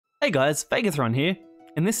Hey guys, Vegathron here.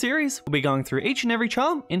 In this series, we'll be going through each and every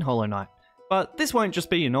charm in Hollow Knight. But this won't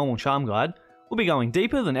just be your normal charm guide, we'll be going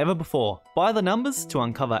deeper than ever before, by the numbers to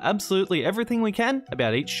uncover absolutely everything we can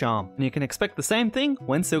about each charm, and you can expect the same thing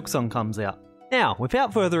when Silksong comes out. Now,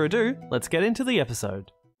 without further ado, let's get into the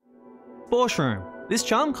episode. Spore Shroom. This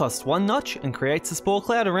charm costs 1 notch and creates a spore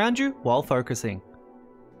cloud around you while focusing.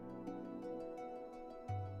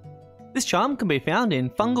 This charm can be found in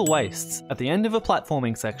Fungal Wastes at the end of a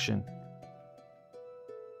platforming section.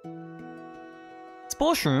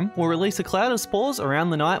 Spore Shroom will release a cloud of spores around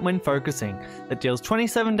the night when focusing that deals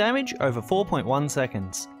 27 damage over 4.1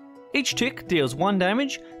 seconds. Each tick deals 1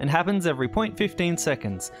 damage and happens every 0.15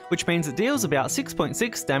 seconds, which means it deals about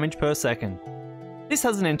 6.6 damage per second. This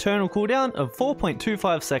has an internal cooldown of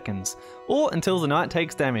 4.25 seconds, or until the knight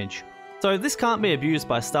takes damage, so this can't be abused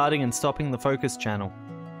by starting and stopping the focus channel.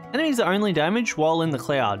 Enemies are only damaged while in the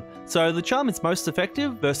cloud, so the charm is most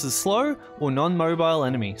effective versus slow or non-mobile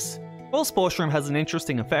enemies. While Spore Shroom has an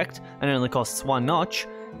interesting effect and only costs 1 notch,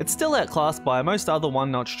 it's still outclassed by most other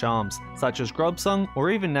 1-notch charms, such as Grobsong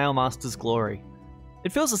or even Nailmaster's Glory.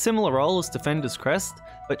 It fills a similar role as Defender's Crest,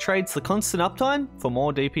 but trades the constant uptime for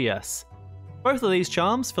more DPS. Both of these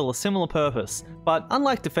charms fill a similar purpose, but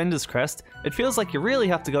unlike Defender's Crest, it feels like you really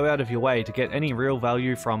have to go out of your way to get any real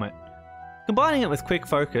value from it. Combining it with Quick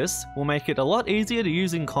Focus will make it a lot easier to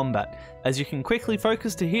use in combat, as you can quickly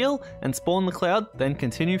focus to heal and spawn the cloud, then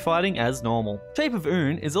continue fighting as normal. Shape of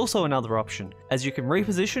Oon is also another option, as you can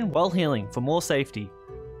reposition while healing for more safety.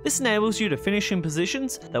 This enables you to finish in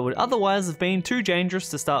positions that would otherwise have been too dangerous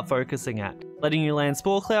to start focusing at, letting you land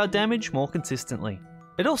spore cloud damage more consistently.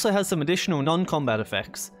 It also has some additional non-combat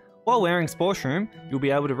effects. While wearing Spore Shroom, you'll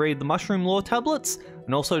be able to read the Mushroom Lore tablets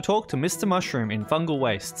and also talk to Mr. Mushroom in Fungal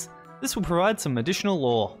Wastes. This will provide some additional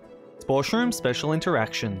lore. Spore Shroom Special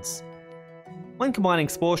Interactions. When combining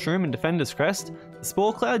Spore Shroom and Defender's Crest, the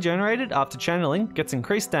spore cloud generated after channeling gets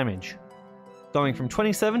increased damage, going from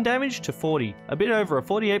 27 damage to 40, a bit over a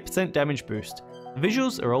 48% damage boost. The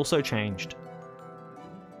visuals are also changed.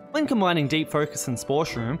 When combining Deep Focus and Spore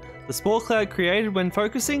Shroom, the spore cloud created when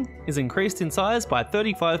focusing is increased in size by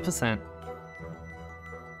 35%.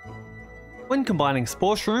 When combining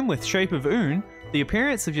Spore Shroom with Shape of Oon, the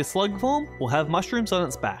appearance of your slug form will have mushrooms on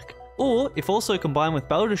its back, or if also combined with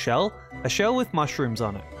Boulder Shell, a shell with mushrooms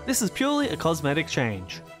on it. This is purely a cosmetic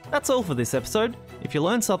change. That's all for this episode. If you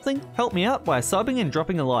learned something, help me out by subbing and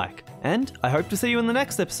dropping a like, and I hope to see you in the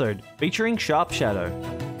next episode, featuring Sharp Shadow.